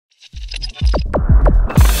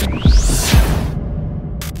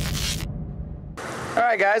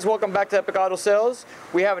Alright guys, welcome back to Epic Auto Sales.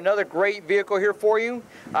 We have another great vehicle here for you.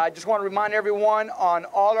 I just want to remind everyone, on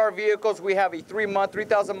all our vehicles we have a 3-month,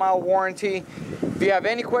 3,000-mile warranty. If you have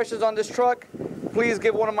any questions on this truck, please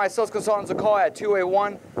give one of my sales consultants a call at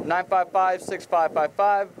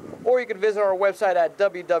 281-955-6555, or you can visit our website at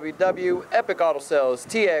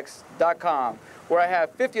www.epicautosalestx.com, where I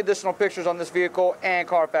have 50 additional pictures on this vehicle and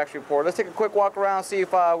Carfax report. Let's take a quick walk around, see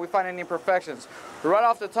if we find any imperfections. Right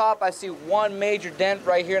off the top, I see one major dent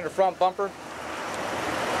right here in the front bumper.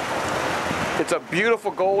 It's a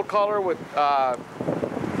beautiful gold color with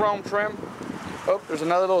chrome trim. Oh, there's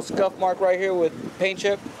another little scuff mark right here with paint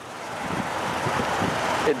chip.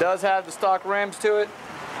 It does have the stock rims to it.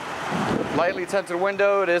 Lightly tinted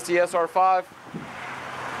window. It is the SR5.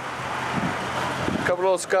 A couple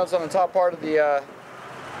little scuffs on the top part of the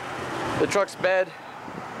truck's bed.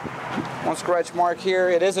 One scratch mark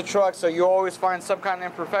here. It is a truck, so you always find some kind of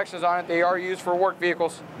imperfections on it. They are used for work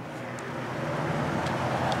vehicles.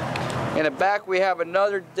 In the back, we have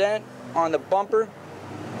another dent on the bumper.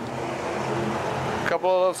 A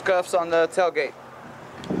couple of little scuffs on the tailgate.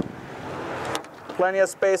 Plenty of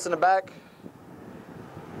space in the back.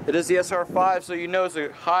 It is the SR5, so you know it's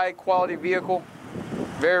a high quality vehicle.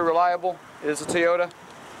 Very reliable. It is a Toyota.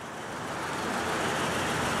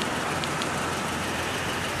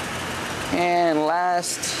 And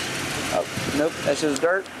last, oh, nope, that's just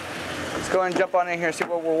dirt. Let's go ahead and jump on in here and see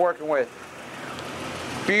what we're working with.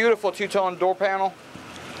 Beautiful two-tone door panel.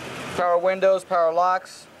 Power windows, power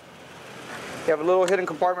locks. You have a little hidden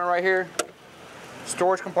compartment right here.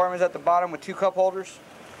 Storage compartments at the bottom with 2 cup holders.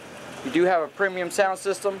 You do have a premium sound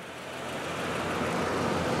system.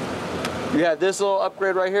 You have this little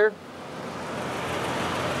upgrade right here.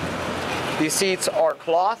 These seats are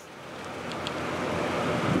cloth.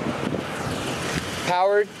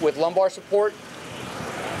 Powered with lumbar support.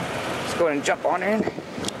 Let's go ahead and jump on in.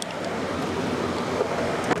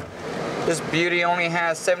 This beauty only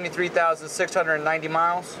has 73,690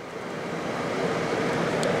 miles.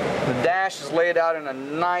 The dash is laid out in a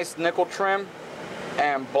nice nickel trim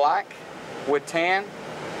and black with tan,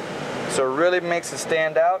 so it really makes it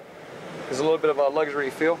stand out. There's a little bit of a luxury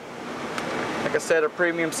feel. Like I said, a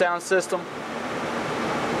premium sound system.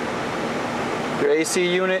 Your AC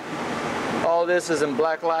unit. All this is in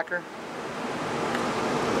black lacquer.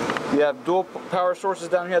 You have dual power sources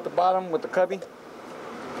down here at the bottom with the cubby.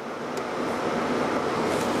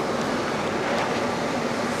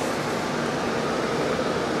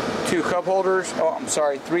 Two cup holders. Oh, I'm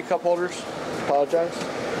sorry, 3 cup holders. Apologize.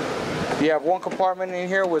 You have one compartment in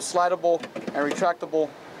here with slidable and retractable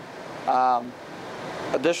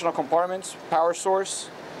additional compartments. Power source.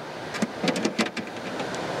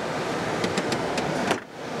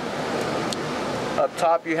 Up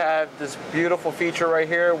top you have this beautiful feature right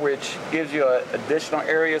here, which gives you additional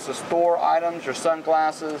areas to store items, your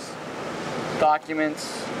sunglasses,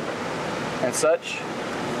 documents, and such.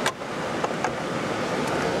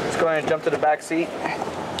 Let's go ahead and jump to the back seat.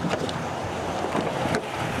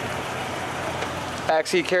 Back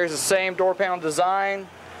seat carries the same door panel design,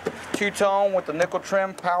 two-tone with the nickel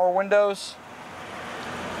trim, power windows.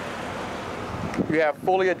 You have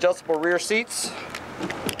fully adjustable rear seats,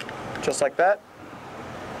 just like that.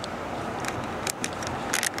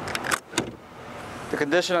 The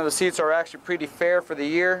condition of the seats are actually pretty fair for the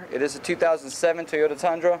year. It is a 2007 Toyota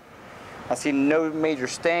Tundra. I see no major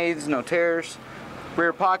stains, no tears.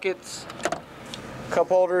 Rear pockets, cup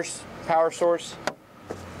holders, power source.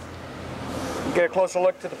 Get a closer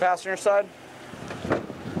look to the passenger side.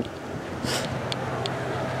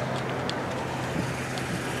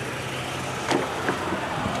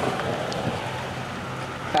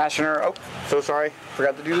 Passenger, oh, so sorry,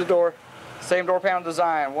 forgot to do the door. Same door panel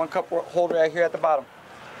design, 1 cup holder right here at the bottom.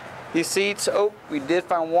 These seats, oh, we did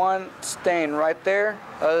find one stain right there.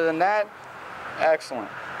 Other than that, excellent.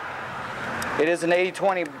 It is an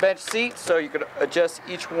 80-20 bench seat, so you could adjust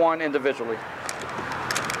each one individually.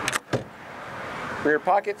 Rear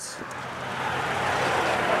pockets.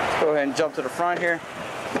 Let's go ahead and jump to the front here.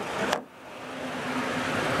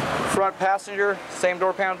 Front passenger, same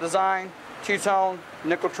door panel design, two-tone,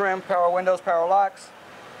 nickel trim, power windows, power locks.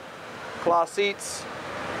 Cloth seats,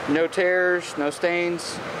 no tears, no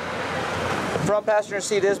stains. The front passenger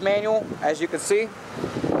seat is manual, as you can see.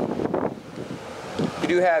 You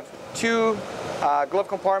do have 2 glove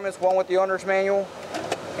compartments, one with the owner's manual,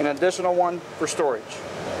 and an additional one for storage.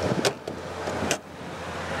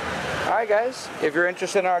 Alright guys, if you're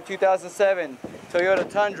interested in our 2007 Toyota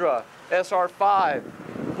Tundra SR5,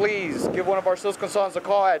 please give one of our sales consultants a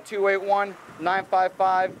call at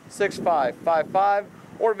 281-955-6555.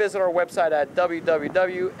 or visit our website at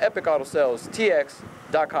www.epicautosalestx.com.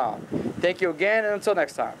 Thank you again, and until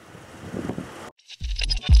next time.